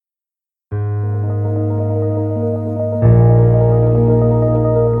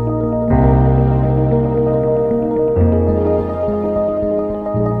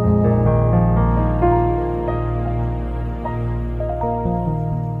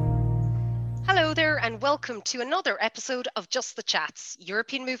welcome to another episode of Just the Chats,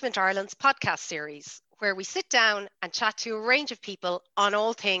 European Movement Ireland's podcast series, where we sit down and chat to a range of people on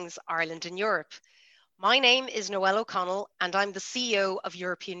all things Ireland and Europe. My name is Noelle O Connell and I'm the CEO of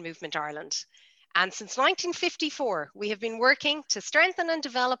European Movement Ireland. And since 1954, we have been working to strengthen and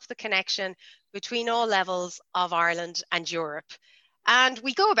develop the connection between all levels of Ireland and Europe. And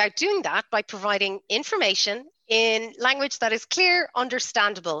we go about doing that by providing information in language that is clear,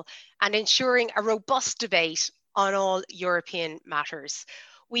 understandable, and ensuring a robust debate on all European matters.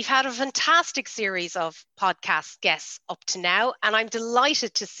 We've had a fantastic series of podcast guests up to now, and I'm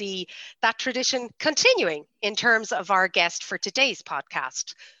delighted to see that tradition continuing in terms of our guest for today's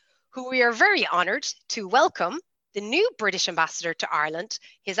podcast, who we are very honoured to welcome, the new British Ambassador to Ireland,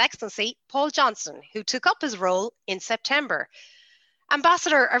 His Excellency Paul Johnston, who took up his role in September.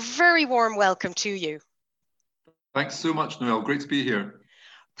 Ambassador, a very warm welcome to you. Thanks so much, Noelle. Great to be here.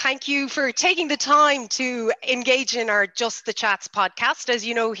 Thank you for taking the time to engage in our Just the Chats podcast. As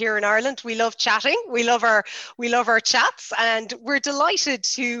you know, here in Ireland, we love chatting. We love our chats, and we're delighted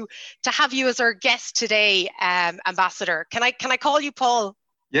to have you as our guest today, Ambassador. Can I call you Paul?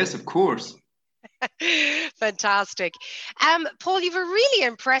 Yes, of course. Fantastic. Paul, you've a really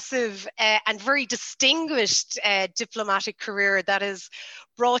impressive and very distinguished diplomatic career that has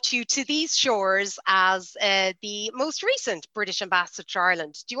brought you to these shores as the most recent British Ambassador to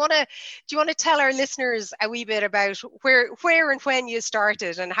Ireland. Do you want to tell our listeners a wee bit about where and when you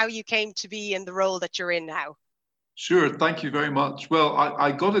started and how you came to be in the role that you're in now? Sure, thank you very much. Well,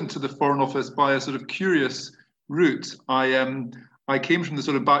 I got into the Foreign Office by a sort of curious route. I came from the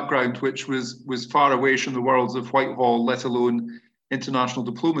sort of background which was far away from the worlds of Whitehall, let alone international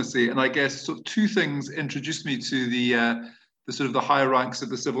diplomacy. And I guess so two things introduced me to the sort of the higher ranks of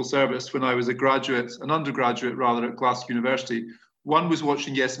the civil service when I was an undergraduate rather, at Glasgow University. One was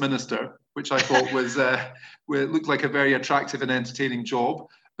watching Yes Minister, which I thought looked like a very attractive and entertaining job.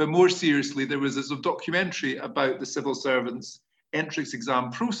 But more seriously, there was a sort of documentary about the civil servants' entrance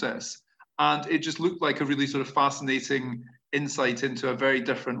exam process. And it just looked like a really sort of fascinating insight into a very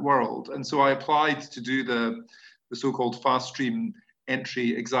different world. And so I applied to do the so-called fast stream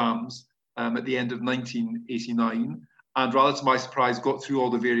entry exams at the end of 1989. And rather to my surprise, got through all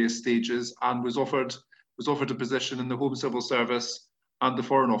the various stages and was offered a position in the Home Civil Service and the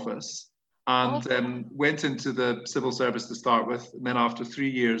Foreign Office. And went into the civil service to start with. And then after 3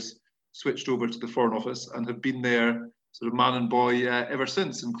 years, switched over to the Foreign Office and have been there sort of man and boy ever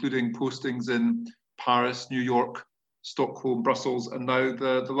since, including postings in Paris, New York, Stockholm, Brussels, and now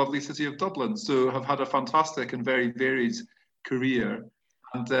the lovely city of Dublin. So have had a fantastic and very varied career,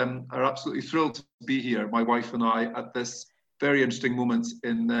 and are absolutely thrilled to be here, my wife and I, at this very interesting moment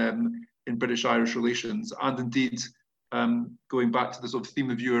in British-Irish relations. And indeed, going back to the sort of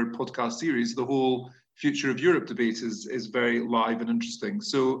theme of your podcast series, the whole future of Europe debate is very live and interesting.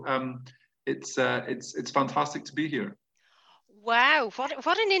 So it's fantastic to be here. Wow,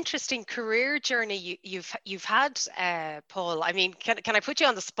 what an interesting career journey you've had, Paul. I mean, can I put you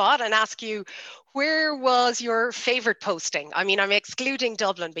on the spot and ask you, where was your favourite posting? I mean, I'm excluding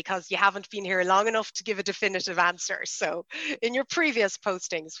Dublin because you haven't been here long enough to give a definitive answer. So in your previous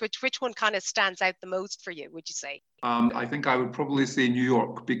postings, which one kind of stands out the most for you, would you say? I think I would probably say New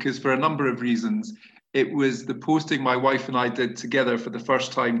York, because for a number of reasons. It was the posting my wife and I did together for the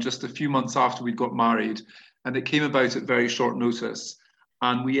first time just a few months after we got married. And it came about at very short notice.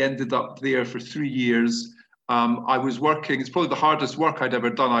 And we ended up there for 3 years. I was working, it's probably the hardest work I'd ever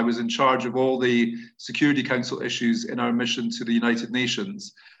done. I was in charge of all the Security Council issues in our mission to the United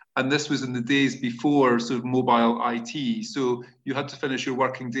Nations. And this was in the days before sort of mobile IT. So you had to finish your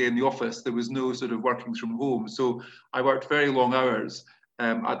working day in the office. There was no sort of working from home. So I worked very long hours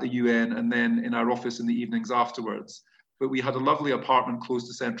at the UN and then in our office in the evenings afterwards. But we had a lovely apartment close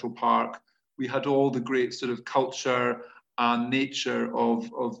to Central Park. We had all the great sort of culture and nature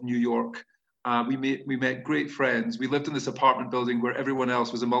of New York. We met great friends. We lived in this apartment building where everyone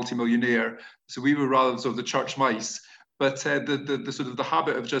else was a multimillionaire. So we were rather sort of the church mice. But the sort of the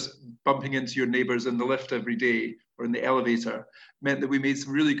habit of just bumping into your neighbours in the lift every day or in the elevator meant that we made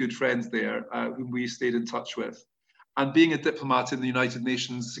some really good friends there whom we stayed in touch with. And being a diplomat in the United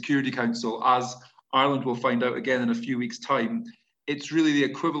Nations Security Council, as Ireland will find out again in a few weeks' time, it's really the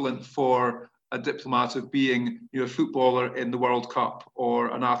equivalent for a diplomat of being a footballer in the World Cup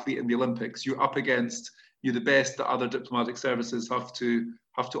or an athlete in the Olympics. You're up against the best that other diplomatic services have to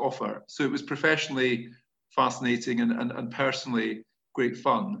offer. So it was professionally fascinating and personally great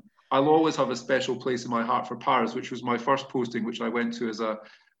fun. I'll always have a special place in my heart for Paris, which was my first posting, which I went to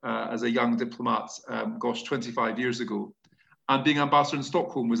as a young diplomat, 25 years ago. And being ambassador in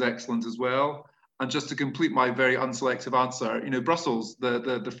Stockholm was excellent as well. And just to complete my very unselective answer, Brussels,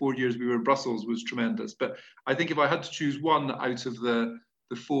 the 4 years we were in Brussels was tremendous. But I think if I had to choose one out of the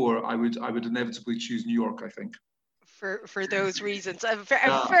four, I would inevitably choose New York, I think. For those reasons, a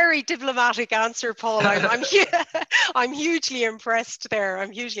very diplomatic answer, Paul. I'm hugely impressed there.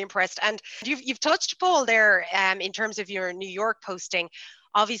 I'm hugely impressed. And you've touched, Paul, there in terms of your New York posting.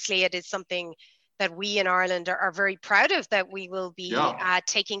 Obviously, it is something that we in Ireland are very proud of, that we will be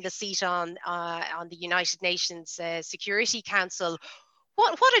taking the seat on the United Nations Security Council.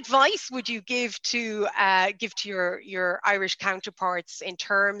 What advice would you give to your Irish counterparts in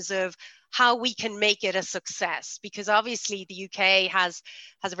terms of how we can make it a success? Because obviously the UK has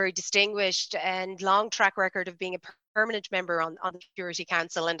a very distinguished and long track record of being a permanent member on the Security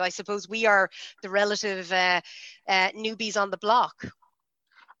Council, and I suppose we are the relative newbies on the block.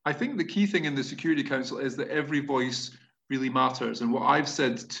 I think the key thing in the Security Council is that every voice really matters. And what I've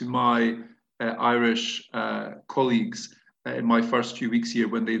said to my Irish colleagues in my first few weeks here,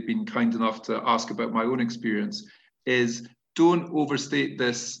 when they've been kind enough to ask about my own experience, is don't overstate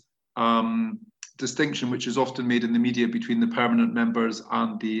this distinction, which is often made in the media between the permanent members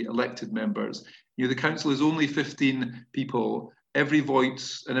and the elected members. The council is only 15 people. Every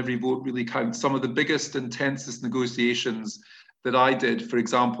voice and every vote really counts. Some of the biggest, intensest negotiations that I did, for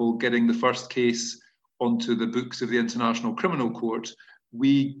example, getting the first case onto the books of the International Criminal Court,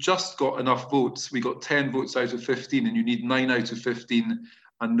 we just got enough votes. We got 10 votes out of 15, and you need 9 out of 15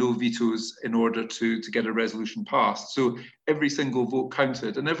 and no vetoes in order to get a resolution passed. So every single vote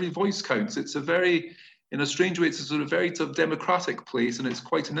counted, and every voice counts. It's a very, in a strange way, it's a sort of very democratic place, and it's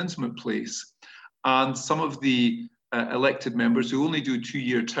quite an intimate place. And some of the elected members who only do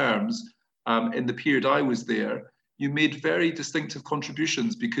 2-year terms, in the period I was there, you made very distinctive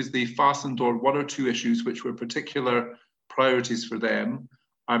contributions because they fastened on 1 or 2 issues which were particular priorities for them.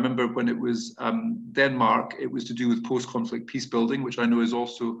 I remember when it was Denmark, it was to do with post-conflict peace building, which I know is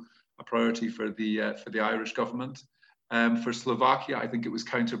also a priority for the Irish government. For Slovakia, I think it was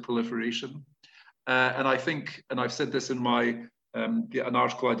counter-proliferation. And I think, and I've said this in an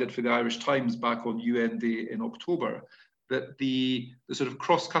article I did for the Irish Times back on UN Day in October, that the sort of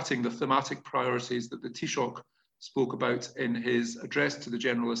cross-cutting, the thematic priorities that the Taoiseach spoke about in his address to the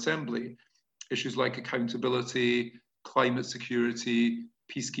General Assembly, issues like accountability, climate security,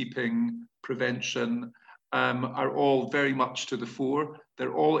 peacekeeping, prevention, are all very much to the fore.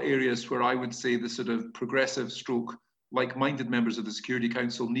 They're all areas where I would say the sort of progressive stroke, like-minded members of the Security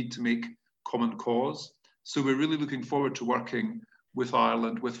Council need to make common cause. So we're really looking forward to working with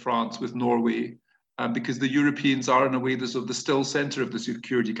Ireland, with France, with Norway, because the Europeans are in a way the still centre of the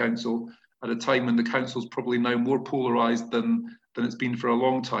Security Council at a time when the Council is probably now more polarised than it's been for a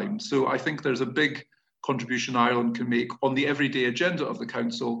long time. So I think there's a big contribution Ireland can make on the everyday agenda of the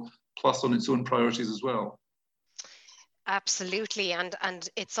Council, plus on its own priorities as well. Absolutely, and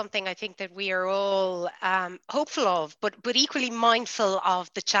it's something I think that we are all hopeful of, but equally mindful of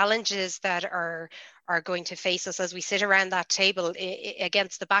the challenges that are going to face us as we sit around that table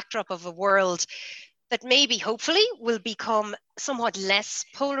against the backdrop of a world that maybe, hopefully, will become somewhat less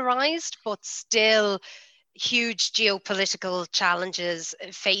polarized, but still huge geopolitical challenges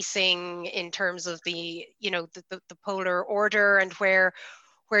facing in terms of the polar order and where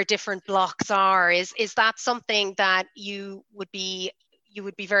different blocks are. Is that something that you would be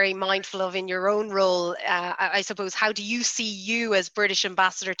very mindful of in your own role? I suppose, how do you see you as British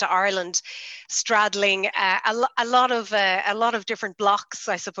ambassador to Ireland straddling a lot of different blocks,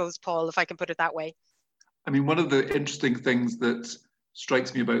 I suppose, Paul, if I can put it that way? I mean, one of the interesting things that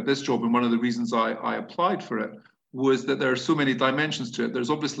strikes me about this job, and one of the reasons I applied for it, was that there are so many dimensions to it. There's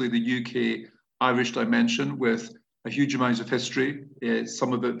obviously the UK-Irish dimension with a huge amount of history,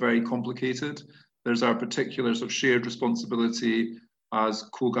 some of it very complicated. There's our particular sort of shared responsibility as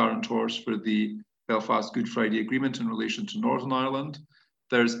co-guarantors for the Belfast Good Friday Agreement in relation to Northern Ireland.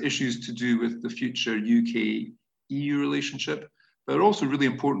 There's issues to do with the future UK-EU relationship. There are also really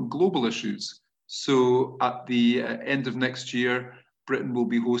important global issues. So at the end of next year, Britain will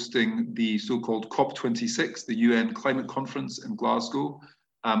be hosting the so-called COP26, the UN Climate Conference in Glasgow.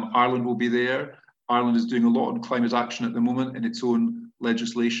 Ireland will be there. Ireland is doing a lot on climate action at the moment in its own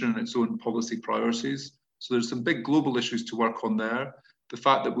legislation and its own policy priorities. So there's some big global issues to work on there. The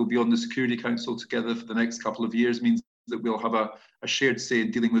fact that we'll be on the Security Council together for the next couple of years means that we'll have a shared say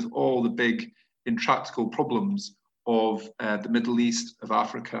in dealing with all the big intractable problems of the Middle East, of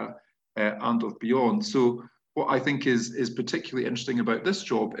Africa, and of beyond. So what I think is particularly interesting about this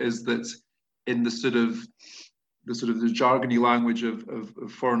job is that in the jargony language of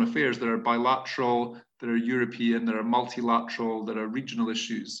foreign affairs, there are bilateral, there are European, there are multilateral, there are regional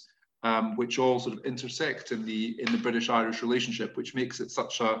issues. which all sort of intersect in the British-Irish relationship, which makes it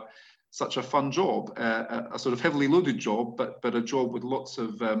such a fun job, a sort of heavily loaded job, but a job with lots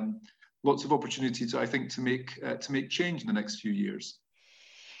of opportunity to, I think, to make change in the next few years.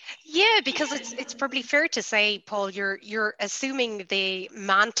 Yeah, because it's probably fair to say, Paul, you're assuming the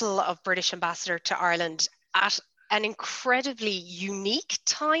mantle of British ambassador to Ireland at an incredibly unique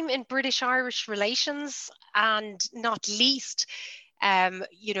time in British-Irish relations, and not least,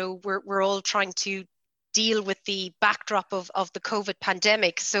 we're all trying to deal with the backdrop of the COVID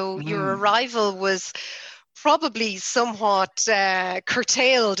pandemic. So your arrival was probably somewhat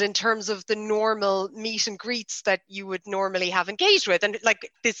curtailed in terms of the normal meet and greets that you would normally have engaged with. And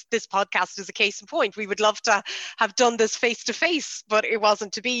like this podcast is a case in point. We would love to have done this face to face, but it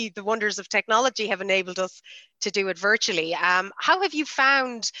wasn't to be. The wonders of technology have enabled us to do it virtually. How have you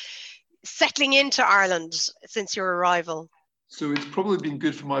found settling into Ireland since your arrival? So it's probably been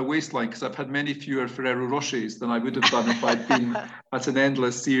good for my waistline, because I've had many fewer Ferrero Rochers than I would have done if I'd been at an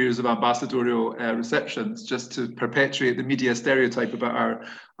endless series of ambassadorial receptions, just to perpetuate the media stereotype about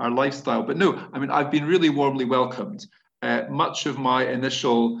our lifestyle. But no, I mean, I've been really warmly welcomed. Much of my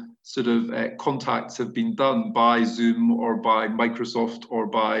initial sort of contacts have been done by Zoom or by Microsoft or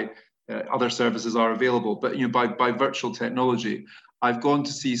by other services are available, but by virtual technology. I've gone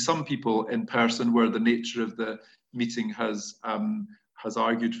to see some people in person where the nature of the meeting has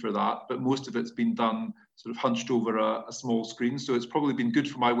argued for that, but most of it's been done sort of hunched over a small screen. So it's probably been good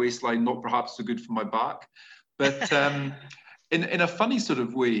for my waistline, not perhaps so good for my back. But in a funny sort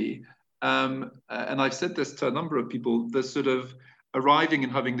of way, and I've said this to a number of people, the sort of arriving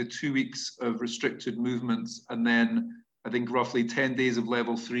and having the 2 weeks of restricted movements, and then I think roughly 10 days of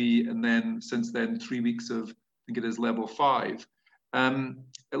level 3, and then since then 3 weeks of, I think it is level 5.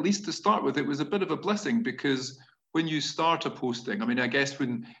 At least to start with, it was a bit of a blessing, because when you start a posting, I mean, I guess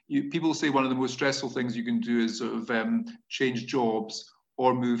when people say one of the most stressful things you can do is sort of change jobs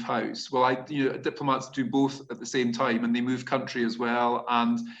or move house. Well, diplomats do both at the same time, and they move country as well,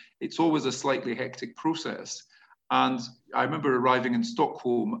 and it's always a slightly hectic process. And I remember arriving in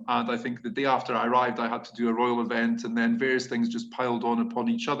Stockholm, and I think the day after I arrived, I had to do a royal event, and then various things just piled on upon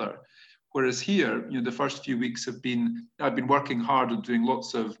each other. Whereas here, the first few weeks I've been working hard on doing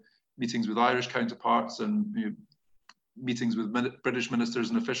lots of meetings with Irish counterparts, and meetings with British ministers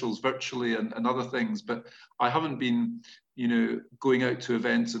and officials virtually, and other things, but I haven't been, going out to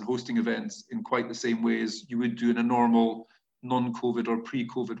events and hosting events in quite the same way as you would do in a normal non-COVID or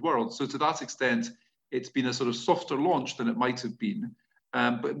pre-COVID world. So to that extent, it's been a sort of softer launch than it might have been.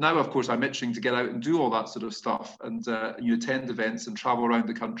 But now, of course, I'm itching to get out and do all that sort of stuff, and you attend events and travel around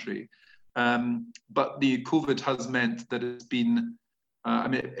the country. But the COVID has meant that it's been,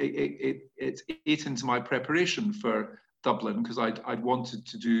 it's ate into my preparation for Dublin, because I'd wanted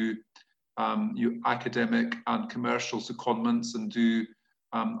to do academic and commercial secondments and do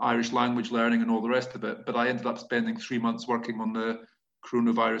Irish language learning and all the rest of it. But I ended up spending 3 months working on the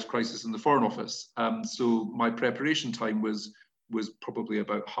coronavirus crisis in the Foreign Office. So my preparation time was probably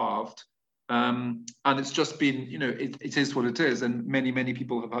about halved. And it's just been, it is what it is. And many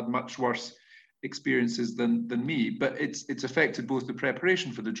people have had much worse experiences than me, but it's affected both the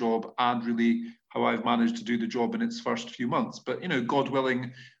preparation for the job and really how I've managed to do the job in its first few months. But God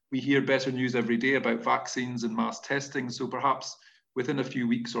willing, we hear better news every day about vaccines and mass testing, so perhaps within a few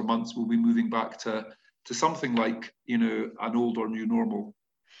weeks or months we'll be moving back to something like an old or new normal.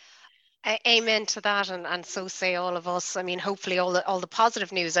 Amen to that, and so say all of us. I mean, hopefully all the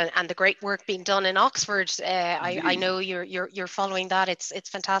positive news and the great work being done in Oxford. I know you're following that. It's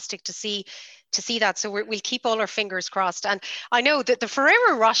fantastic to see that. So we'll keep all our fingers crossed. And I know that the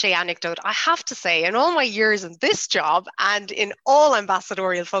Ferrero Rocher anecdote, I have to say, in all my years in this job and in all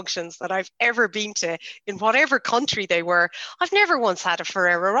ambassadorial functions that I've ever been to, in whatever country they were, I've never once had a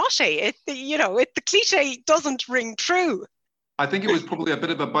Ferrero Rocher. The cliche doesn't ring true. I think it was probably a bit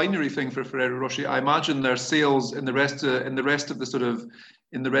of a binary thing for Ferrero Rocher. I imagine their sales in the rest of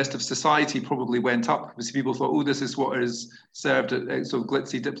society probably went up, because people thought, oh, this is what is served at sort of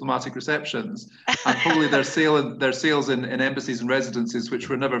glitzy diplomatic receptions, and probably their sales in embassies and residences, which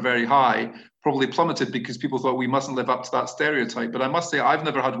were never very high, probably plummeted because people thought we mustn't live up to that stereotype. But I must say, I've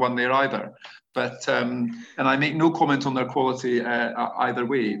never had one there either. But and I make no comment on their quality either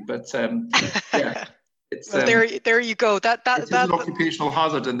way. But yeah. Well, there you go. That's an occupational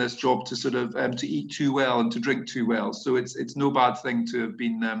hazard in this job to sort of to eat too well and to drink too well. So it's no bad thing to have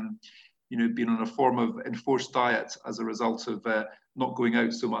been been on a form of enforced diet as a result of not going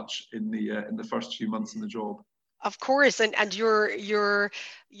out so much in the first few months in the job. Of course, and your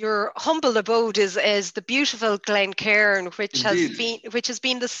humble abode is the beautiful Glencairn, Indeed. which has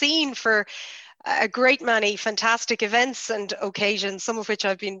been the scene for a great many fantastic events and occasions, some of which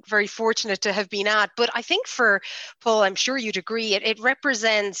I've been very fortunate to have been at. But I think for Paul, I'm sure you'd agree, it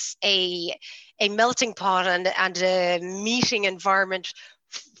represents a melting pot and a meeting environment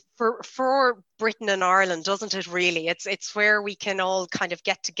for Britain and Ireland, doesn't it really? It's where we can all kind of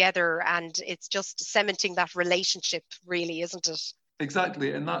get together, and it's just cementing that relationship, really, isn't it?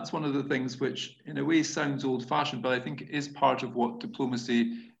 Exactly, and that's one of the things which, in a way, sounds old-fashioned, but I think is part of what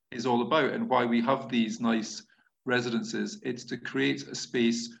diplomacy is all about and why we have these nice residences. It's to create a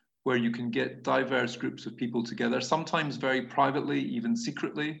space where you can get diverse groups of people together, sometimes very privately, even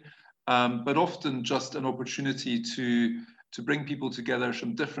secretly, but often just an opportunity to bring people together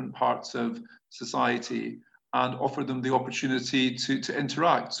from different parts of society and offer them the opportunity to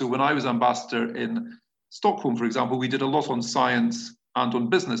interact. So when I was ambassador in Stockholm, for example, we did a lot on science and on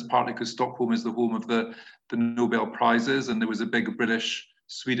business, partly because Stockholm is the home of the Nobel Prizes, and there was a big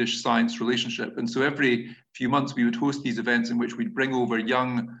British-Swedish science relationship. And so every few months we would host these events in which we'd bring over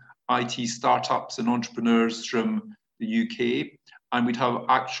young IT startups and entrepreneurs from the UK, and we'd have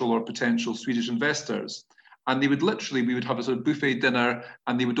actual or potential Swedish investors. And they would literally, we would have a sort of buffet dinner,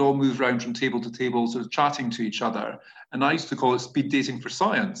 and they would all move around from table to table, sort of chatting to each other. And I used to call it speed dating for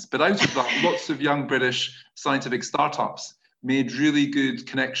science. But out of that, lots of young British scientific startups made really good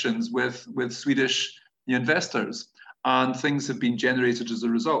connections with Swedish investors. And things have been generated as a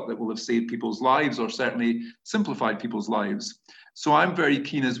result that will have saved people's lives or certainly simplified people's lives. So I'm very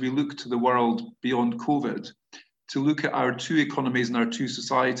keen, as we look to the world beyond COVID, to look at our two economies and our two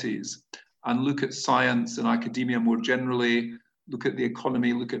societies, and look at science and academia more generally, look at the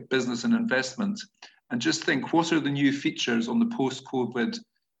economy, look at business and investment, and just think, what are the new features on the post-COVID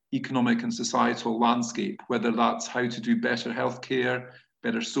economic and societal landscape, whether that's how to do better healthcare,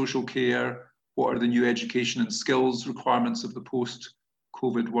 better social care, what are the new education and skills requirements of the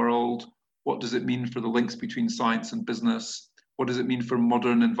post-COVID world, what does it mean for the links between science and business, what does it mean for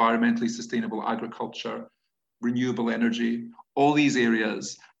modern environmentally sustainable agriculture, renewable energy, all these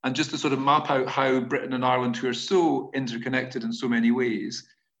areas, and just to sort of map out how Britain and Ireland, who are so interconnected in so many ways,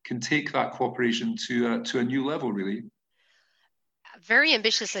 can take that cooperation to a new level, really. Very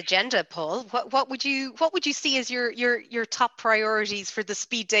ambitious agenda, Paul. What would you see as your top priorities for the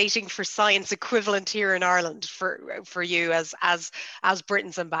speed dating for science equivalent here in Ireland for you as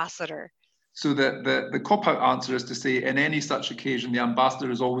Britain's ambassador? So the cop-out answer is to say, in any such occasion, the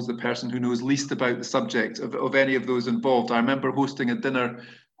ambassador is always the person who knows least about the subject of any of those involved. I remember hosting a dinner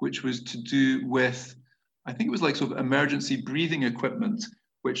which was to do with, I think it was like sort of emergency breathing equipment,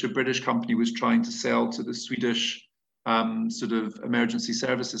 which a British company was trying to sell to the Swedish sort of emergency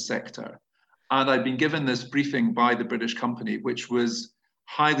services sector. And I'd been given this briefing by the British company, which was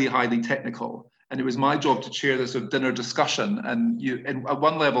highly, highly technical. And it was my job to chair this sort of dinner discussion. And at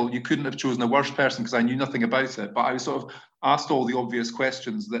one level, you couldn't have chosen a worse person because I knew nothing about it. But I was sort of asked all the obvious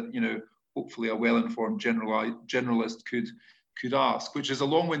questions that, hopefully a well-informed generalist could ask, which is a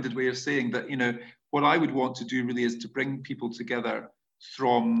long-winded way of saying that, what I would want to do really is to bring people together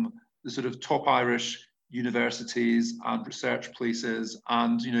from the sort of top Irish universities and research places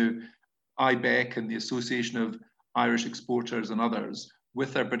and, IBEC and the Association of Irish Exporters and others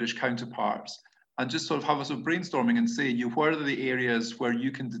with their British counterparts, and just sort of have a sort of brainstorming and say, where are the areas where you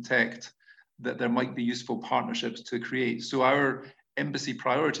can detect that there might be useful partnerships to create. So our embassy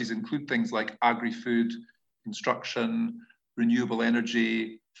priorities include things like agri-food, construction, renewable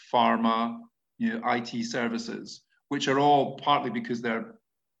energy, pharma, IT services, which are all partly because they're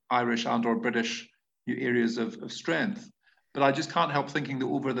Irish and or British areas of strength. But I just can't help thinking that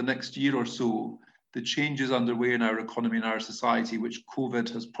over the next year or so, the changes underway in our economy and our society, which COVID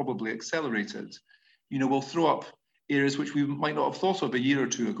has probably accelerated, will throw up areas which we might not have thought of a year or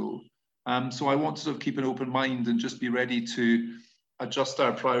two ago. So I want to sort of keep an open mind and just be ready to adjust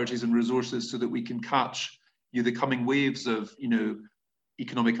our priorities and resources so that we can catch the coming waves of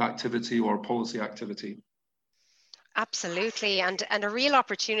economic activity or policy activity. Absolutely, and a real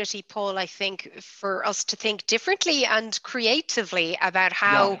opportunity, Paul, I think, for us to think differently and creatively about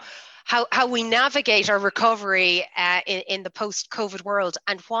how we navigate our recovery in the post-COVID world,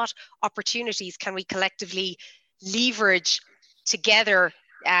 and what opportunities can we collectively leverage together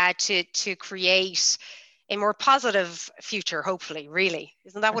to create a more positive future, hopefully, really.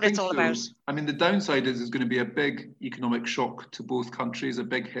 Isn't that what it's all about? I mean, the downside is there's going to be a big economic shock to both countries, a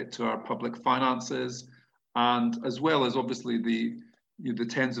big hit to our public finances, and as well as obviously the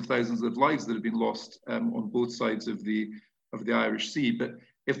tens of thousands of lives that have been lost on both sides of the Irish Sea. But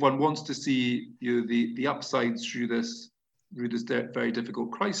if one wants to see the upsides through this very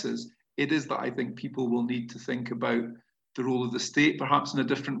difficult crisis, it is that I think people will need to think about the role of the state perhaps in a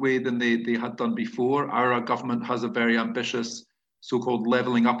different way than they had done before. Our government has a very ambitious so-called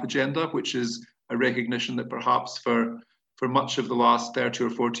levelling up agenda, which is a recognition that perhaps for much of the last 30 or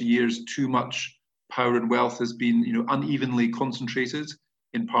 40 years, too much power and wealth has been unevenly concentrated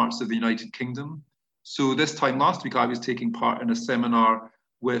in parts of the United Kingdom. So this time last week, I was taking part in a seminar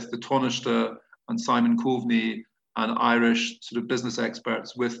with the Taoiseach and Simon Coveney and Irish sort of business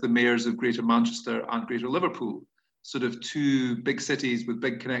experts with the mayors of Greater Manchester and Greater Liverpool, sort of two big cities with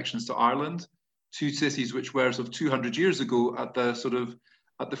big connections to Ireland, two cities which were sort of 200 years ago at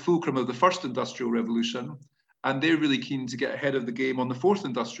the fulcrum of the first industrial revolution. And they're really keen to get ahead of the game on the fourth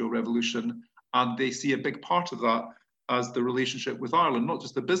industrial revolution. And they see a big part of that as the relationship with Ireland, not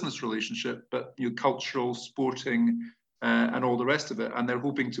just the business relationship, but cultural, sporting, and all the rest of it. And they're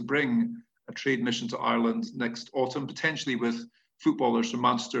hoping to bring a trade mission to Ireland next autumn, potentially with footballers from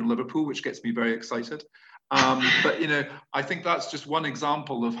Manchester and Liverpool, which gets me very excited. But I think that's just one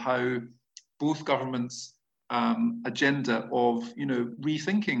example of how both governments' agenda of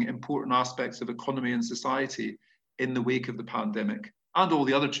rethinking important aspects of economy and society in the wake of the pandemic and all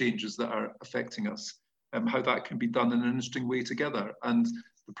the other changes that are affecting us, how that can be done in an interesting way together. And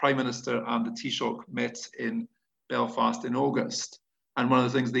the Prime Minister and the Taoiseach met in Belfast in August. And one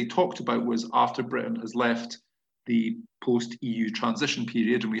of the things they talked about was after Britain has left the post-EU transition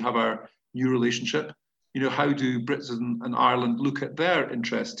period and we have our new relationship, how do Britain and Ireland look at their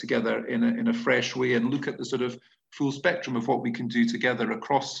interests together in a fresh way and look at the sort of full spectrum of what we can do together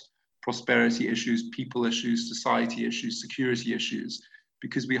across prosperity issues, people issues, society issues, security issues,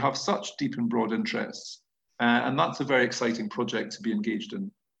 because we have such deep and broad interests. And that's a very exciting project to be engaged in.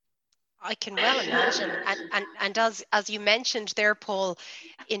 I can well imagine. And as you mentioned there, Paul,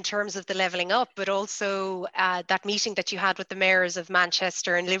 in terms of the levelling up, but also that meeting that you had with the mayors of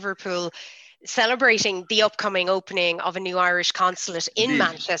Manchester and Liverpool, celebrating the upcoming opening of a new Irish consulate in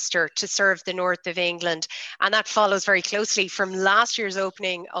Manchester to serve the north of England. And that follows very closely from last year's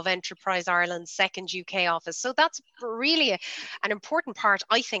opening of Enterprise Ireland's second UK office. So that's really an important part,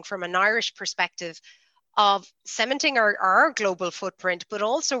 I think, from an Irish perspective of cementing our global footprint, but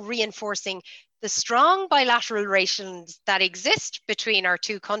also reinforcing the strong bilateral relations that exist between our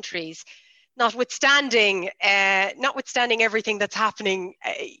two countries, notwithstanding everything that's happening,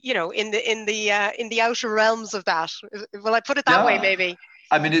 in the outer realms of that. Will I put it that way, maybe?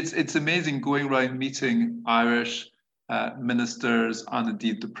 I mean, it's amazing going around meeting Irish ministers and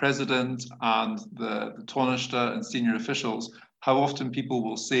indeed the president and the Taoiseach and senior officials, how often people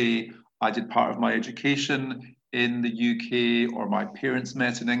will say, I did part of my education in the UK, or my parents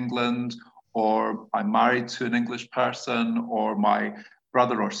met in England, or I'm married to an English person, or my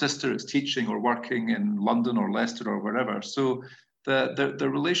brother or sister is teaching or working in London or Leicester or wherever. So the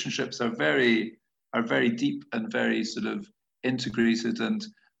relationships are very deep and very sort of integrated, and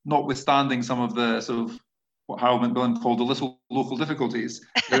notwithstanding some of the sort of what Harold Macmillan called the little local difficulties,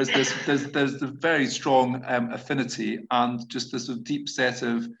 there's the very strong affinity and just this sort of deep set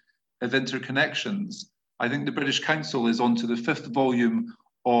of interconnections. I think the British Council is onto the 5th volume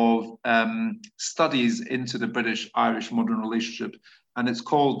of studies into the British-Irish modern relationship, and it's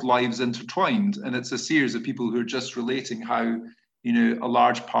called Lives Intertwined, and it's a series of people who are just relating how a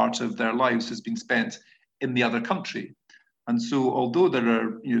large part of their lives has been spent in the other country. And so although there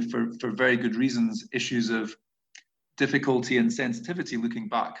are for very good reasons issues of difficulty and sensitivity looking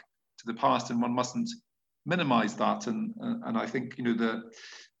back to the past, and one mustn't minimize that, and I think the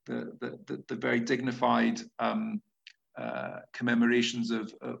very dignified commemorations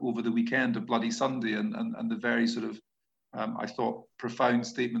of over the weekend of Bloody Sunday and the very sort of I thought profound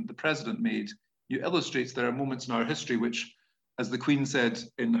statement the president made, illustrates there are moments in our history which, as the Queen said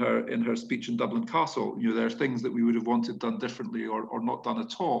in her speech in Dublin Castle, there are things that we would have wanted done differently or not done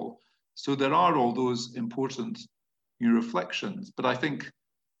at all. So there are all those important reflections. But I think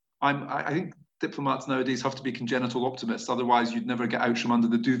diplomats nowadays have to be congenital optimists, otherwise you'd never get out from under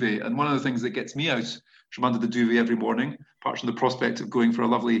the duvet. And one of the things that gets me out from under the duvet every morning, apart from the prospect of going for a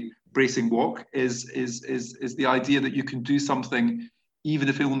lovely bracing walk, is the idea that you can do something, even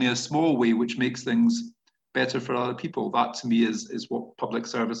if only a small way, which makes things better for other people. That to me is what public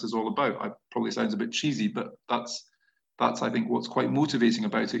service is all about. It probably sounds a bit cheesy, but that's I think what's quite motivating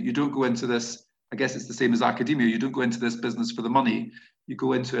about it. You don't go into this, I guess it's the same as academia, you don't go into this business for the money. You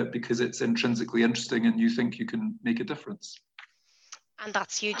go into it because it's intrinsically interesting and you think you can make a difference. And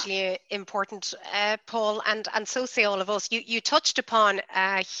that's hugely important, Paul, and so say all of us. You touched upon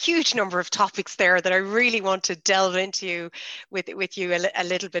a huge number of topics there that I really want to delve into with you a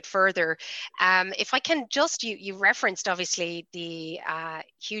little bit further. If I can just, you referenced obviously the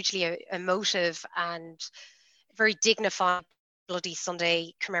hugely emotive and very dignified Bloody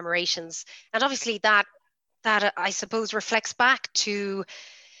Sunday commemorations, and obviously that I suppose reflects back to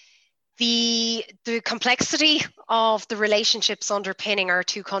the complexity of the relationships underpinning our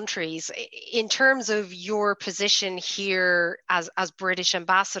two countries. In terms of your position here as British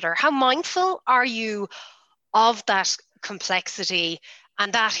ambassador, how mindful are you of that complexity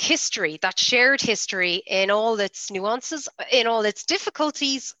and that history, that shared history, in all its nuances, in all its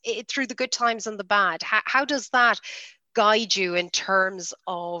difficulties, through the good times and the bad? How does that guide you in terms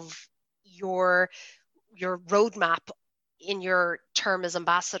of your roadmap in your term as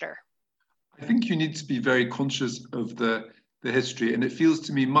ambassador? I think you need to be very conscious of the history, and it feels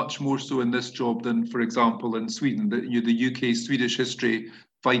to me much more so in this job than, for example, in Sweden. That the UK-Swedish history,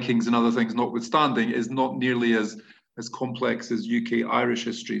 Vikings and other things notwithstanding, is not nearly as complex as UK-Irish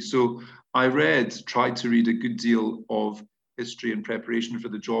history. So I tried to read a good deal of history in preparation for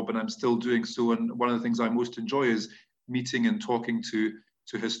the job, and I'm still doing so. And one of the things I most enjoy is meeting and talking to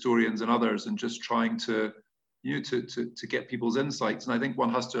historians and others, and just trying to to get people's insights. And I think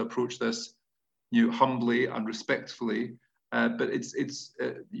one has to approach this humbly and respectfully, but it's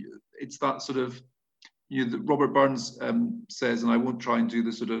that sort of that Robert Burns says, and I won't try and do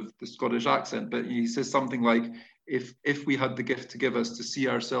the sort of the Scottish accent, but he says something like, if we had the gift to give us to see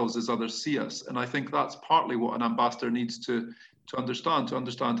ourselves as others see us. And I think that's partly what an ambassador needs to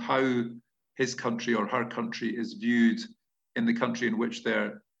understand how his country or her country is viewed in the country in which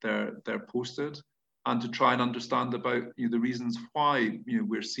they're posted, and to try and understand about the reasons why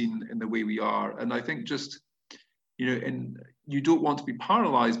we're seen in the way we are. And I think just and you don't want to be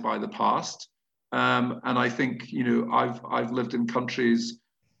paralyzed by the past. And I think I've lived in countries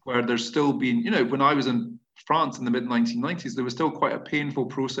where there's still been when I was in France in the mid 1990s, there was still quite a painful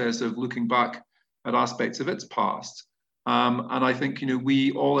process of looking back at aspects of its past. And I think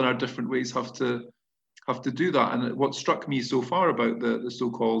we all in our different ways have to do that. And what struck me so far about the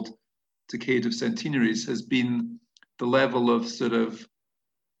so-called decade of centenaries has been the level of sort of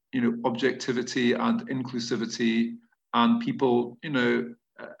objectivity and inclusivity, and people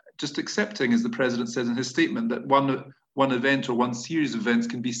just accepting, as the president says in his statement, that one event or one series of events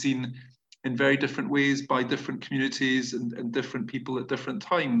can be seen in very different ways by different communities and different people at different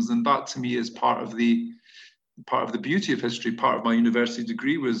times. And that to me is part of the beauty of history. Part of my university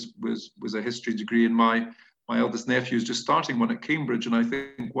degree was a history degree, and my eldest nephew is just starting one at Cambridge. And I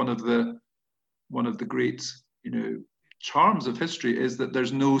think one of the great charms of history is that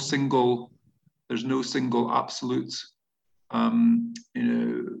there's no single absolute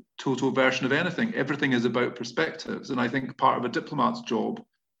total version of anything. Everything is about perspectives. And I think part of a diplomat's job,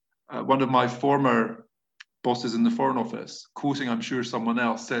 one of my former bosses in the Foreign Office, quoting I'm sure someone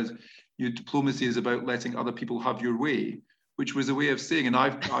else, said, diplomacy is about letting other people have your way, which was a way of saying, and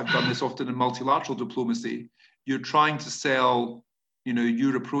I've done this often in multilateral diplomacy, you're trying to sell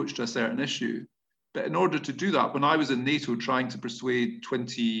your approach to a certain issue. But in order to do that, when I was in NATO trying to persuade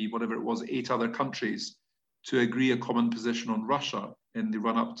 8 other countries to agree a common position on Russia in the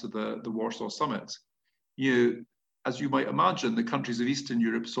run-up to the Warsaw Summit, as you might imagine, the countries of Eastern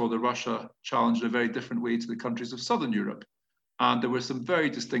Europe saw the Russia challenge in a very different way to the countries of Southern Europe. And there were some very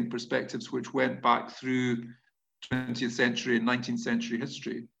distinct perspectives which went back through 20th century and 19th century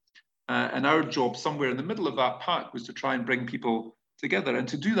history. And our job somewhere in the middle of that pack was to try and bring people together. And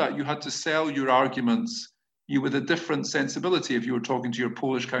to do that, you had to sell your arguments with a different sensibility if you were talking to your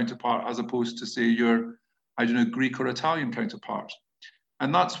Polish counterpart as opposed to, say, your, Greek or Italian counterpart.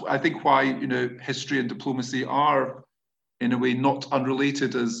 And that's, I think, why history and diplomacy are, in a way, not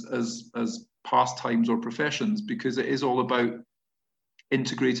unrelated as pastimes or professions, because it is all about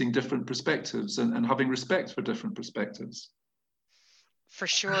integrating different perspectives and having respect for different perspectives. For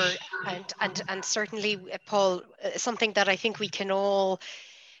sure, and certainly, Paul, something that I think we can all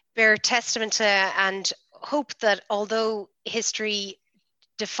bear testament to, and hope that although history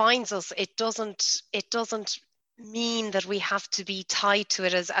defines us, it doesn't mean that we have to be tied to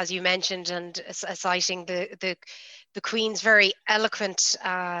it, as you mentioned, and citing the Queen's very eloquent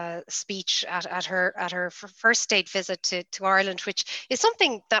speech at her first state visit to Ireland, which is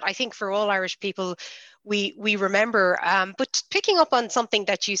something that I think for all Irish people we remember. But picking up on something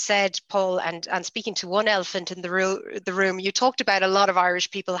that you said, Paul, and speaking to one elephant in the room, you talked about a lot of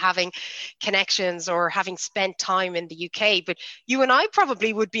Irish people having connections or having spent time in the UK. But you and I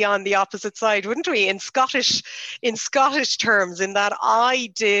probably would be on the opposite side, wouldn't we? In Scottish terms, in that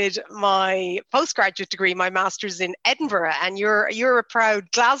I did my postgraduate degree, my master's in Edinburgh, and you're a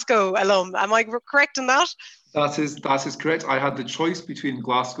proud Glasgow alum. Am I correct in that? That is correct. I had the choice between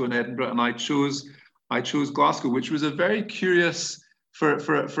Glasgow and Edinburgh, and I chose Glasgow, which was a very curious for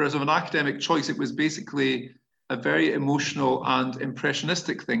sort of an academic choice. It was basically a very emotional and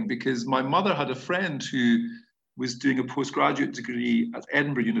impressionistic thing, because my mother had a friend who was doing a postgraduate degree at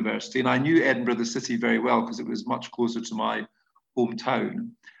Edinburgh University, and I knew Edinburgh, the city, very well because it was much closer to my hometown.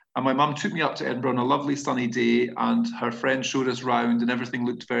 And my mum took me up to Edinburgh on a lovely sunny day, and her friend showed us round, and everything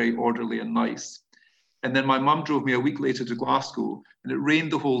looked very orderly and nice. And then my mum drove me a week later to Glasgow, and it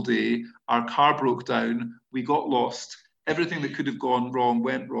rained the whole day. Our car broke down. We got lost. Everything that could have gone wrong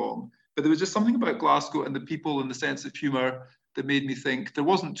went wrong. But there was just something about Glasgow and the people and the sense of humour that made me think there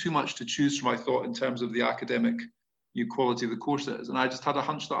wasn't too much to choose from, I thought, in terms of the academic quality of the courses. And I just had a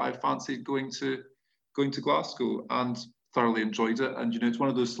hunch that I fancied going to Glasgow, and thoroughly enjoyed it. And, you know, it's one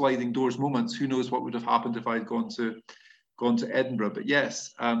of those sliding doors moments. Who knows what would have happened if I'd gone to Edinburgh. But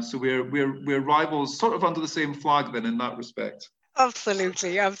yes, so we're rivals, sort of under the same flag then in that respect.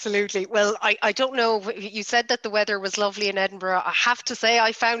 Absolutely, absolutely. Well, I don't know. You said that the weather was lovely in Edinburgh. I have to say,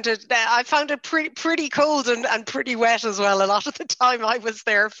 I found it pretty cold and pretty wet as well. A lot of the time I was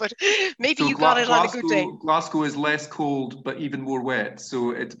there, but maybe so you got it on a good day. Glasgow is less cold, but even more wet.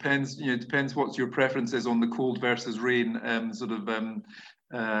 So it depends. You know, it depends what your preference is on the cold versus rain sort of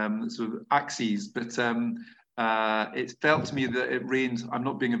axes. But it felt to me that it rained. I'm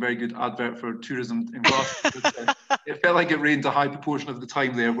not being a very good advert for tourism in Glasgow. But, it felt like it rained a high proportion of the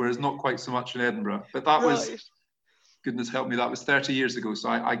time there, whereas not quite so much in Edinburgh. But that was, goodness help me, that was 30 years ago. So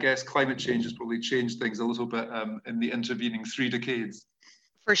I guess climate change has probably changed things a little bit in the intervening 3 decades.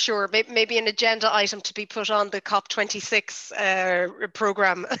 For sure. Maybe an agenda item to be put on the COP26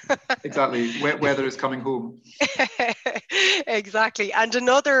 programme. Exactly. Wet weather is coming home. Exactly. And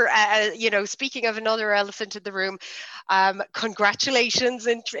another, speaking of another elephant in the room, congratulations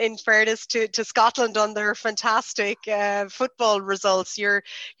in fairness to Scotland on their fantastic football results. You're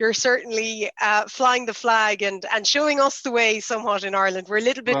certainly flying the flag and showing us the way somewhat in Ireland. We're a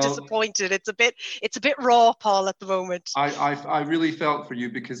little bit disappointed. It's a bit raw, Paul, at the moment. I really felt for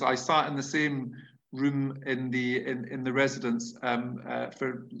you, because I sat in the same room in the residence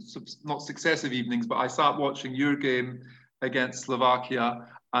for not successive evenings, but I sat watching your game against Slovakia,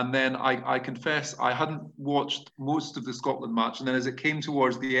 and then I confess I hadn't watched most of the Scotland match, and then as it came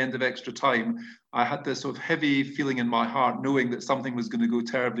towards the end of extra time, I had this sort of heavy feeling in my heart, knowing that something was going to go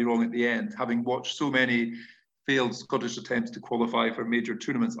terribly wrong at the end, having watched so many failed Scottish attempts to qualify for major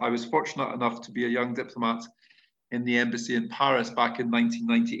tournaments. I was fortunate enough to be a young diplomat in the embassy in Paris back in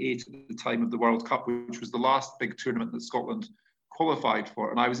 1998 at the time of the World Cup, which was the last big tournament that Scotland qualified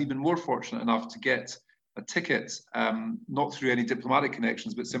for. And I was even more fortunate enough to get a ticket, not through any diplomatic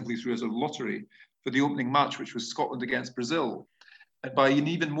connections, but simply through a sort of lottery for the opening match, which was Scotland against Brazil. And by an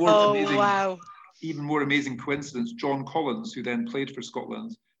even more amazing coincidence, John Collins, who then played for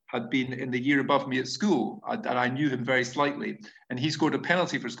Scotland, had been in the year above me at school, and I knew him very slightly. And he scored a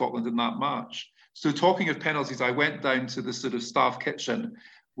penalty for Scotland in that match. So talking of penalties, I went down to the sort of staff kitchen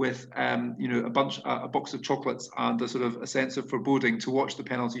with a box of chocolates and a sense of foreboding to watch the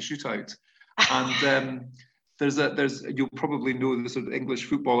penalty shootout. And you'll probably know the sort of English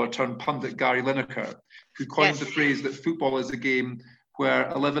footballer turned pundit Gary Lineker, who coined the phrase that football is a game where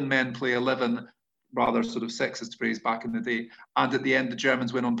 11 men play 11, rather sort of sexist phrase back in the day, and at the end the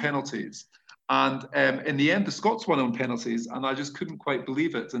Germans win on penalties. And in the end, the Scots won on penalties, and I just couldn't quite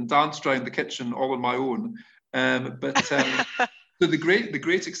believe it, and danced around the kitchen all on my own. So the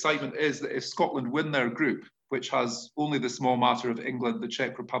great excitement is that if Scotland win their group, which has only the small matter of England, the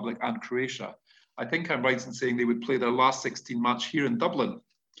Czech Republic, and Croatia, I think I'm right in saying they would play their last 16 match here in Dublin.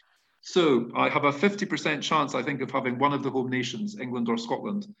 So I have a 50% chance, I think, of having one of the home nations, England or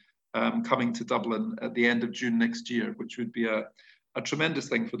Scotland, coming to Dublin at the end of June next year, which would be a tremendous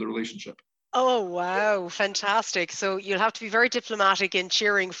thing for the relationship. Oh, wow. Fantastic. So you'll have to be very diplomatic in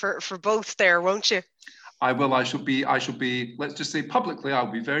cheering for both there, won't you? I will. I shall be, let's just say publicly,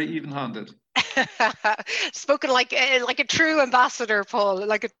 I'll be very even-handed. Spoken like a true ambassador, Paul,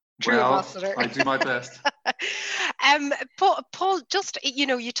 like a true ambassador. I do my best. Paul, just,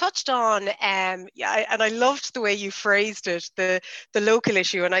 you touched on, and I loved the way you phrased it, the local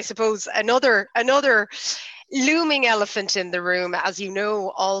issue. And I suppose another looming elephant in the room, as you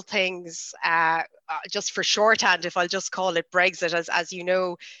know, all things, just for shorthand, if I'll just call it Brexit, as you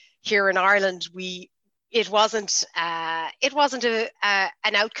know, here in Ireland, it wasn't an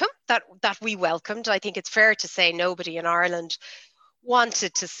outcome that we welcomed. I think it's fair to say nobody in Ireland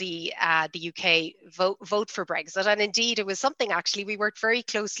wanted to see the UK vote for Brexit. And indeed, it was something actually we worked very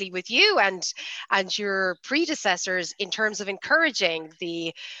closely with you and your predecessors in terms of encouraging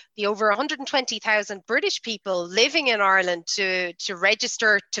the over 120,000 British people living in Ireland to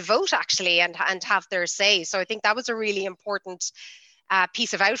register to vote actually and have their say. So I think that was a really important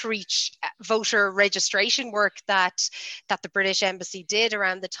piece of outreach, voter registration work that the British Embassy did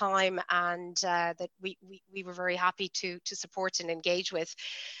around the time, and that we were very happy to support and engage with.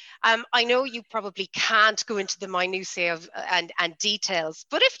 I know you probably can't go into the minutiae of and details,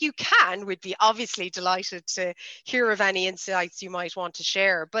 but if you can, we'd be obviously delighted to hear of any insights you might want to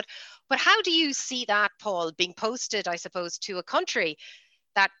share. But how do you see that, Paul, being posted, I suppose, to a country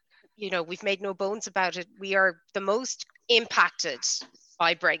that, you know, we've made no bones about it, we are the most impacted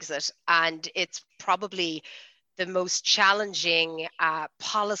by Brexit, and it's probably the most challenging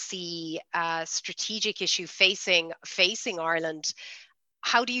policy strategic issue facing Ireland.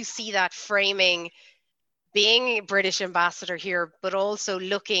 How do you see that framing being a British ambassador here, but also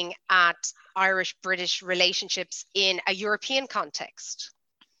looking at Irish-British relationships in a European context?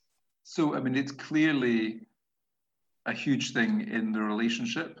 So, I mean, it's clearly a huge thing in the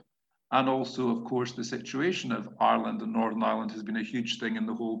relationship. And also, of course, the situation of Ireland and Northern Ireland has been a huge thing in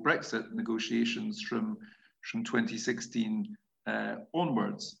the whole Brexit negotiations from 2016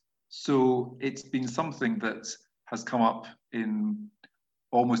 onwards. So it's been something that has come up in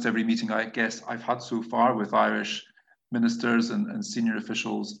almost every meeting, I guess, I've had so far with Irish ministers and senior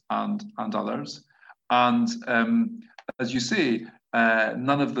officials and others. And as you say,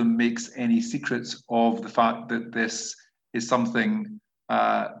 none of them makes any secrets of the fact that this is something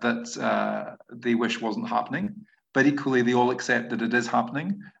that they wish wasn't happening. But equally, they all accept that it is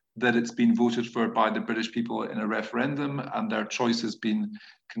happening, that it's been voted for by the British people in a referendum, and their choice has been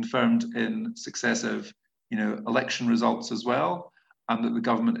confirmed in successive, election results as well, and that the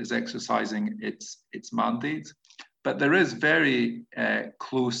government is exercising its mandate. But there is very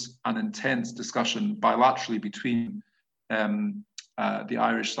close and intense discussion bilaterally between the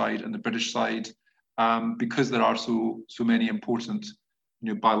Irish side and the British side, because there are so many important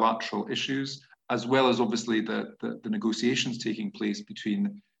bilateral issues, as well as obviously the negotiations taking place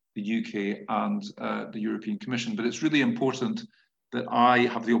between the UK and the European Commission. But it's really important that I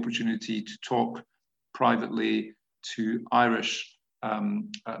have the opportunity to talk privately to Irish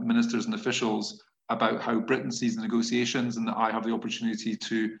ministers and officials about how Britain sees the negotiations, and that I have the opportunity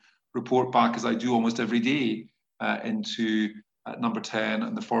to report back, as I do almost every day, into Number 10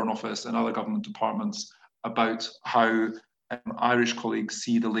 and the Foreign Office and other government departments about how Irish colleagues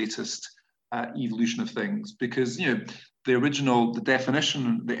see the latest evolution of things. Because the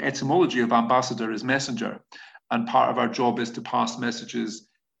definition, the etymology of ambassador is messenger, and part of our job is to pass messages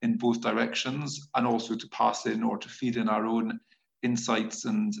in both directions, and also to pass in or to feed in our own insights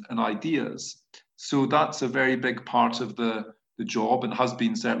and ideas. So that's a very big part of the job, and has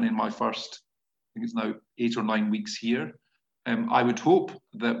been certainly in my first, I think it's now 8 or 9 weeks here. I would hope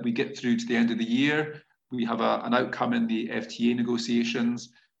that we get through to the end of the year. We have an outcome in the FTA negotiations.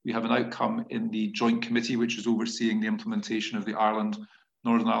 We have an outcome in the Joint Committee, which is overseeing the implementation of the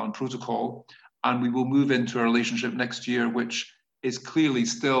Northern Ireland Protocol. And we will move into a relationship next year, which is clearly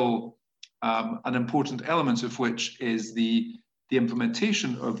still an important element of which is the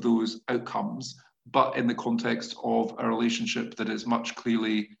implementation of those outcomes, but in the context of a relationship that is much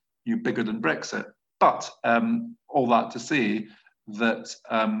clearly bigger than Brexit. But all that to say that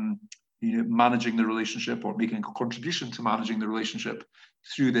managing the relationship, or making a contribution to managing the relationship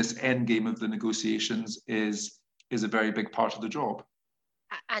through this endgame of the negotiations is a very big part of the job.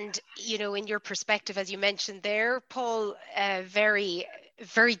 And in your perspective, as you mentioned there, Paul, very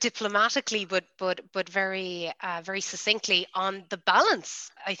diplomatically, but very succinctly on the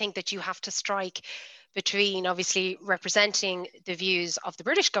balance, I think, that you have to strike between obviously representing the views of the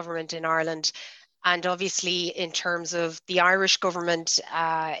British government in Ireland, and obviously in terms of the Irish government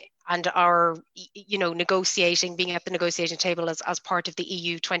and our, negotiating, being at the negotiating table as part of the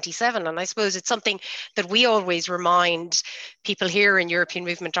EU27. And I suppose it's something that we always remind people here in European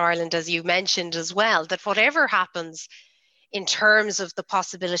Movement Ireland, as you mentioned as well, that whatever happens in terms of the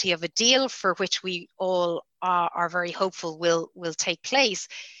possibility of a deal, for which we all are very hopeful will take place,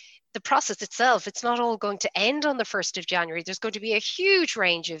 the process itself, it's not all going to end on the 1st of January. There's going to be a huge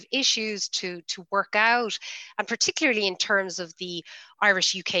range of issues to work out, and particularly in terms of the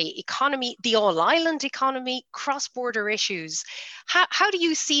Irish UK economy, the all-island economy, cross-border issues. How do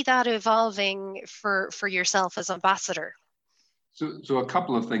you see that evolving for yourself as ambassador? So a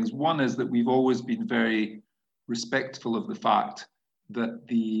couple of things. One is that we've always been very respectful of the fact that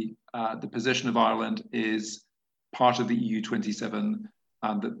the position of Ireland is part of the EU27,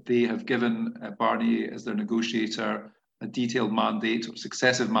 and that they have given Barnier, as their negotiator, a detailed mandate or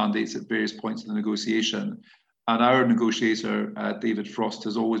successive mandates at various points in the negotiation. And our negotiator, David Frost,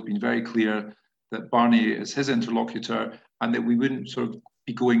 has always been very clear that Barnier is his interlocutor, and that we wouldn't sort of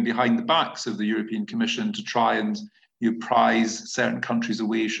be going behind the backs of the European Commission to try and prize certain countries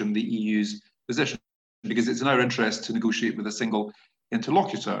away from the EU's position, because it's in our interest to negotiate with a single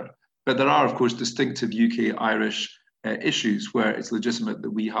interlocutor. But there are, of course, distinctive UK-Irish issues where it's legitimate that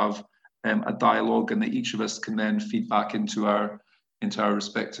we have a dialogue, and that each of us can then feed back into our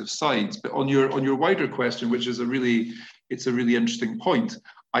respective sides. But on your wider question, which is a really interesting point,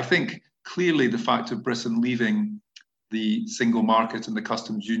 I think clearly the fact of Britain leaving the single market and the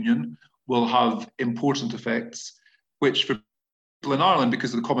customs union will have important effects, which for people in Ireland,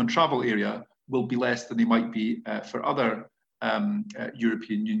 because of the common travel area, will be less than they might be for other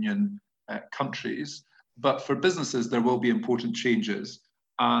European Union countries. But for businesses, there will be important changes.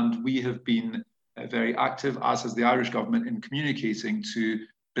 And we have been very active, as has the Irish government, in communicating to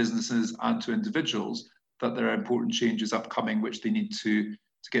businesses and to individuals that there are important changes upcoming which they need to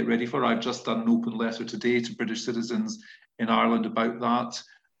get ready for. I've just done an open letter today to British citizens in Ireland about that.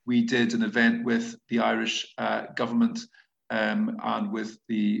 We did an event with the Irish government and with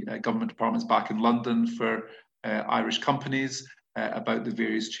the government departments back in London for Irish companies about the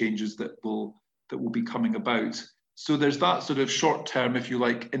various changes that will be coming about. So there's that sort of short-term, if you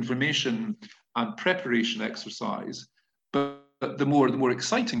like, information and preparation exercise. But the more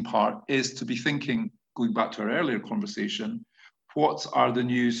exciting part is to be thinking, going back to our earlier conversation, what are the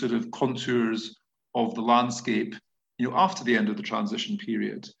new sort of contours of the landscape, after the end of the transition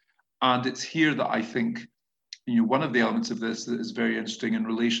period? And it's here that I think, one of the elements of this that is very interesting in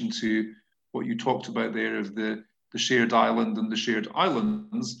relation to what you talked about there of the shared island and the shared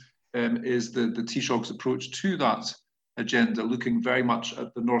islands, is the Taoiseach's approach to that agenda, looking very much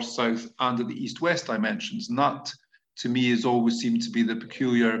at the north-south and at the east-west dimensions. And that, to me, has always seemed to be the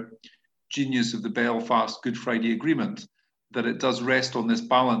peculiar genius of the Belfast Good Friday Agreement, that it does rest on this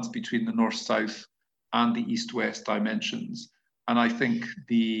balance between the north-south and the east-west dimensions. And I think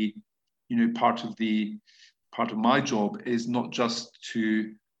part of my job is not just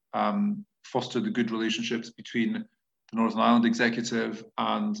to foster the good relationships between the Northern Ireland Executive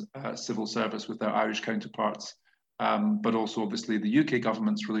and civil service with their Irish counterparts, but also obviously the UK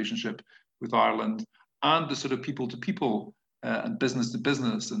government's relationship with Ireland, and the sort of people to people and business to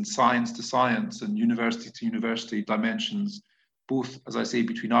business and science to science and university to university dimensions, both, as I say,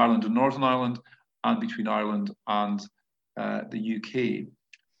 between Ireland and Northern Ireland and between Ireland and the UK.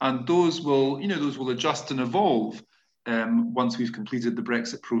 And those will adjust and evolve once we've completed the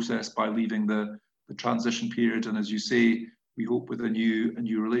Brexit process by leaving the transition period. And as you say, we hope with a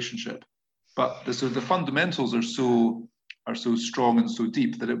new relationship. But the fundamentals are so strong and so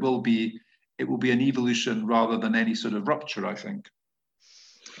deep that it will be an evolution rather than any sort of rupture, I think.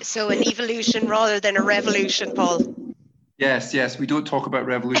 So an evolution rather than a revolution, Paul. Yes, we don't talk about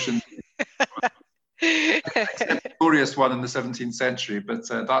revolution. Except the glorious one in the 17th century, but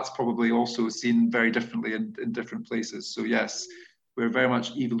that's probably also seen very differently in different places. So yes, we're very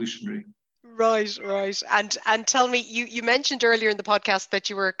much evolutionary. Right. And tell me, you mentioned earlier in the podcast that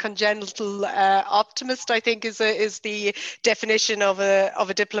you were a congenital optimist, I think is the definition of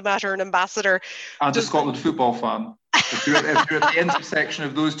a diplomat or an ambassador. And a Scotland football fan. If you're at the intersection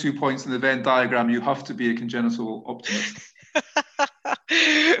of those 2 points in the Venn diagram, you have to be a congenital optimist.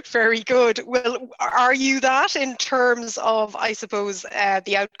 Very good. Well, are you that in terms of, I suppose,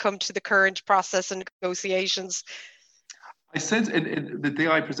 the outcome to the current process and negotiations? I said in the day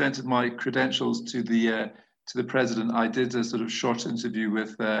I presented my credentials to the president, I did a sort of short interview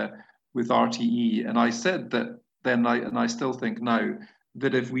with RTE, and I said that then, and I still think now,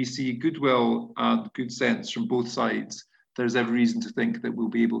 that if we see goodwill and good sense from both sides, there's every reason to think that we'll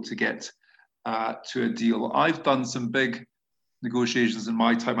be able to get to a deal. I've done some big negotiations in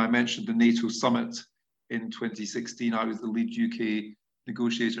my time. I mentioned the NATO summit in 2016. I was the lead UK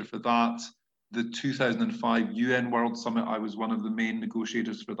negotiator for that. The 2005 UN World Summit, I was one of the main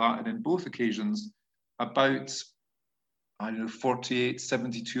negotiators for that. And in both occasions, about 48,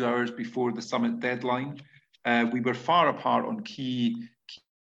 72 hours before the summit deadline, we were far apart on key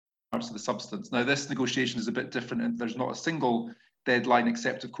of the substance. Now, this negotiation is a bit different, and there's not a single deadline,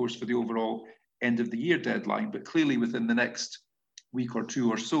 except, of course, for the overall end of the year deadline. But clearly, within the next week or two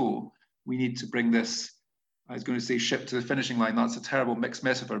or so, we need to bring this, I was going to say ship to the finishing line. That's a terrible mixed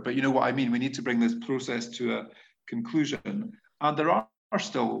metaphor, but you know what I mean. We need to bring this process to a conclusion. And there are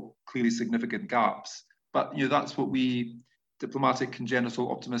still clearly significant gaps. But you know, that's what we diplomatic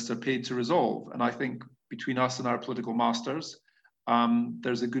congenital optimists are paid to resolve. And I think between us and our political masters,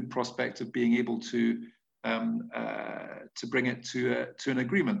 there's a good prospect of being able to bring it to an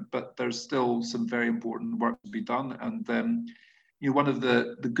agreement. But there's still some very important work to be done. And you know, one of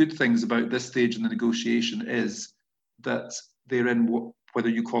the good things about this stage in the negotiation is that they're in whether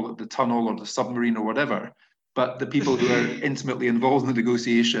you call it the tunnel or the submarine or whatever, but the people who are intimately involved in the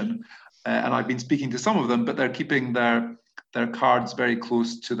negotiation, and I've been speaking to some of them, but they're keeping their cards very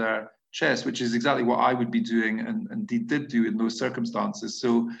close to their chest, which is exactly what I would be doing and indeed did do in those circumstances.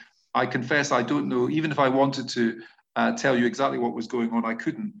 So I confess I don't know, even if I wanted to tell you exactly what was going on, I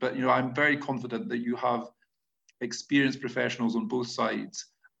couldn't. But you know, I'm very confident that you have experienced professionals on both sides,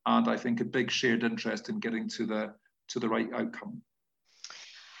 and I think a big shared interest in getting to the right outcome.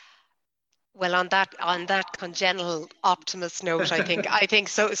 Well, on that congenital optimist note, I think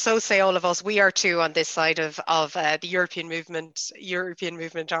so say all of us. We are too on this side of the European movement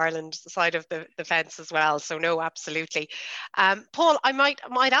Ireland, the side of the fence as well. So no, absolutely. Paul, I might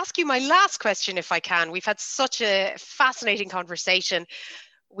ask you my last question if I can. We've had such a fascinating conversation.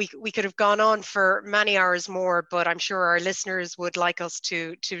 We could have gone on for many hours more, but I'm sure our listeners would like us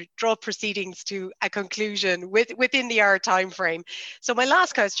to draw proceedings to a conclusion within the hour time frame. So my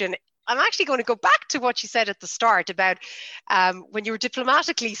last question, I'm actually going to go back to what you said at the start about when you were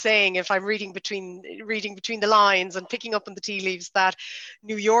diplomatically saying, if I'm reading between the lines and picking up on the tea leaves, that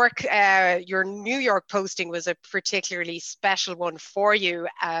New York, your New York posting was a particularly special one for you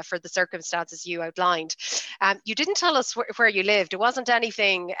for the circumstances you outlined. You didn't tell us where you lived. It wasn't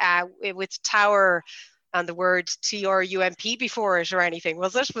anything with Tower and the word TRUMP before it or anything,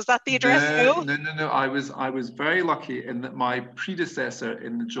 was it? Was that the address? No. I was very lucky in that my predecessor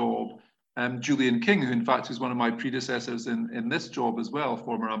in the job, Julian King, who in fact was one of my predecessors in this job as well,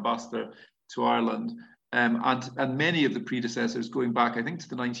 former ambassador to Ireland, and many of the predecessors going back, I think, to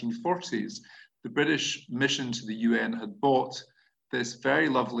the 1940s, the British mission to the UN had bought this very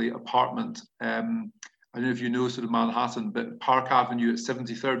lovely apartment. I don't know if you know sort of Manhattan, but Park Avenue at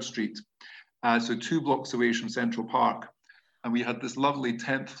 73rd Street. So 2 blocks away from Central Park. And we had this lovely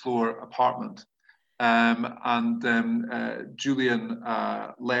 10th floor apartment. Julian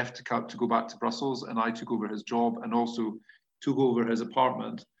left to go back to Brussels, and I took over his job and also took over his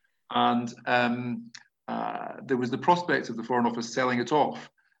apartment. And there was the prospect of the Foreign Office selling it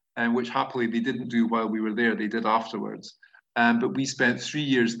off, which happily they didn't do while we were there, they did afterwards. But we spent 3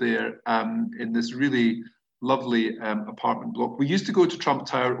 years there in this really lovely apartment block. We used to go to Trump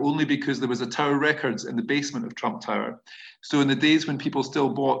Tower only because there was a Tower Records in the basement of Trump Tower. So in the days when people still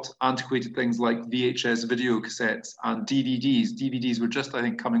bought antiquated things like VHS video cassettes and DVDs were just, I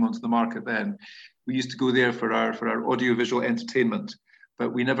think, coming onto the market then. We used to go there for our audiovisual entertainment,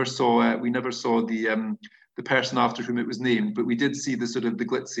 but we never saw the person after whom it was named. But we did see the sort of the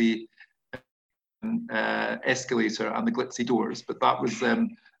glitzy escalator and the glitzy doors. But that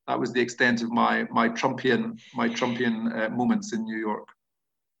was the extent of my Trumpian moments in New York.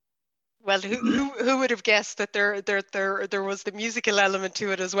 Well, who would have guessed that there was the musical element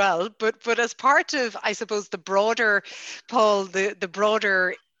to it as well? But as part of, I suppose, the broader, Paul, the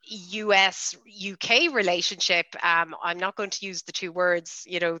broader US UK relationship, I'm not going to use the 2 words,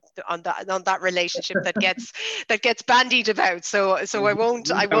 you know, on that relationship that gets bandied about. So I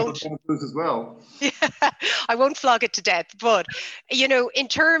won't as well. Yeah, I won't flog it to death. But you know, in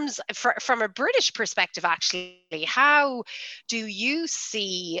terms from a British perspective, actually, how do you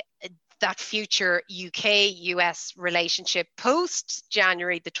see that future UK-US relationship post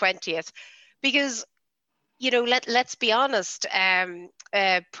January the 20th? Because, you know, let's be honest,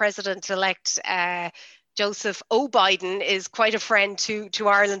 President-elect Joseph O. Biden is quite a friend to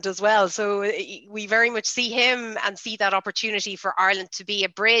Ireland as well. So we very much see him and see that opportunity for Ireland to be a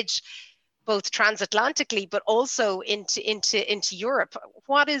bridge, both transatlantically, but also into Europe.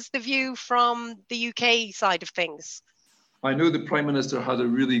 What is the view from the UK side of things? I know the Prime Minister had a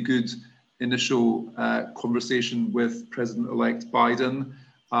really good initial conversation with President-elect Biden.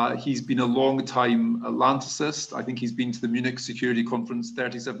 He's been a long time Atlanticist. I think he's been to the Munich Security Conference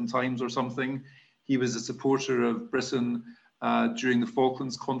 37 times or something. He was a supporter of Britain during the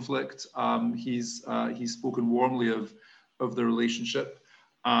Falklands conflict. He's spoken warmly of the relationship.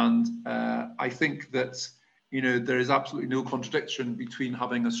 And I think that there is absolutely no contradiction between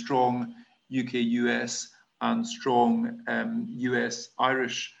having a strong UK-US and strong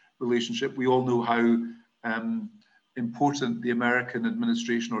US-Irish relationship. We all know how important the American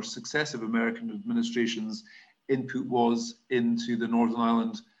administration or successive American administrations' input was into the Northern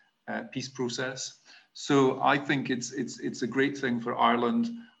Ireland peace process. So I think it's a great thing for Ireland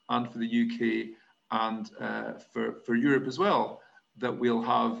and for the UK and for Europe as well, that we'll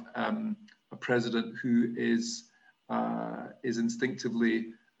have a president who is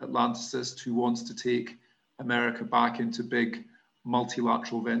instinctively Atlanticist, who wants to take America back into big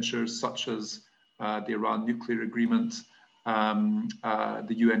multilateral ventures such as the Iran nuclear agreement, the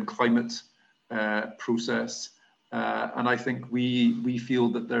UN climate process, and I think we feel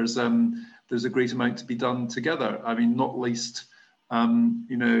that there's a great amount to be done together. I mean, not least,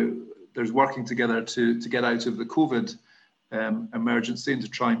 there's working together to get out of the COVID emergency and to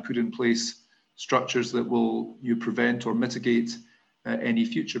try and put in place structures that will prevent or mitigate any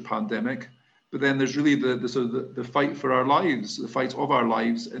future pandemic. But then there's really the fight for our lives, the fight of our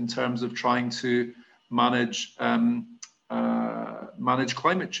lives in terms of trying to manage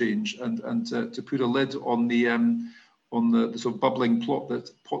climate change and to put a lid on the sort of bubbling pot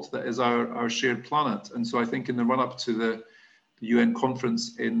that is our shared planet. And so I think in the run-up to the UN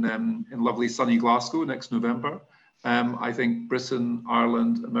conference in lovely sunny Glasgow next November, I think Britain,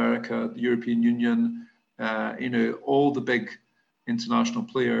 Ireland, America, the European Union, all the big international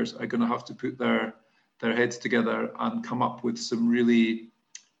players are going to have to put their heads together and come up with some really,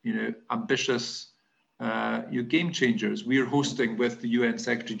 ambitious game changers. We are hosting with the UN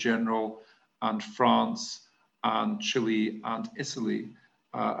Secretary General and France and Chile and Italy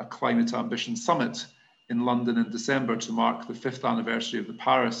a climate ambition summit in London in December to mark the 5th anniversary of the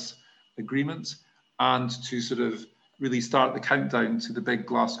Paris Agreement and to sort of really start the countdown to the big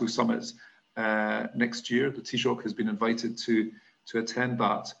Glasgow summit next year. The Taoiseach has been invited to attend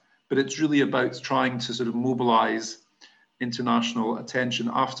that. But it's really about trying to sort of mobilise international attention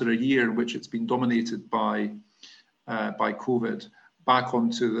after a year in which it's been dominated by COVID, back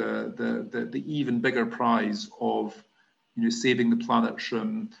onto the even bigger prize of saving the planet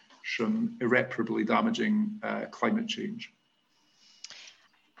from irreparably damaging climate change.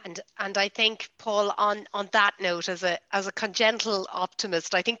 And I think, Paul, on that note, as a congenital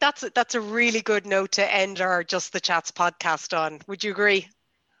optimist, I think that's a really good note to end our Just the Chats podcast on. Would you agree?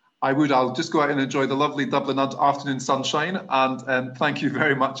 I would. I'll just go out and enjoy the lovely Dublin afternoon sunshine, and thank you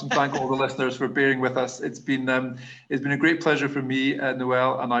very much, and thank all the listeners for bearing with us. It's been a great pleasure for me,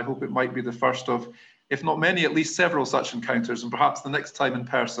 Noelle, and I hope it might be the first of, if not many, at least several such encounters, and perhaps the next time in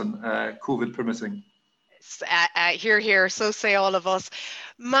person, COVID permitting. Hear, hear, so say all of us.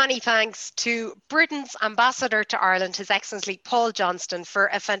 Many thanks to Britain's Ambassador to Ireland, His Excellency Paul Johnston, for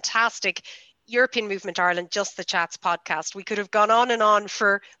a fantastic European Movement Ireland Just the Chats podcast. We could have gone on and on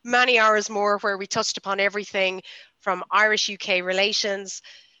for many hours more, where we touched upon everything from Irish-UK relations,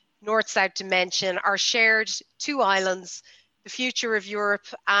 North-South dimension, our shared two islands, the future of Europe,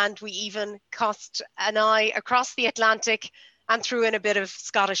 and we even cast an eye across the Atlantic and threw in a bit of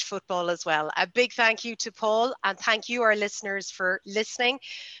Scottish football as well. A big thank you to Paul, and thank you, our listeners, for listening.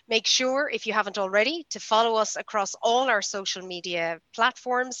 Make sure, if you haven't already, to follow us across all our social media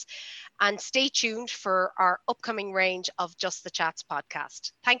platforms, and stay tuned for our upcoming range of Just the Chats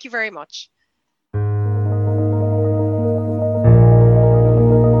podcast. Thank you very much.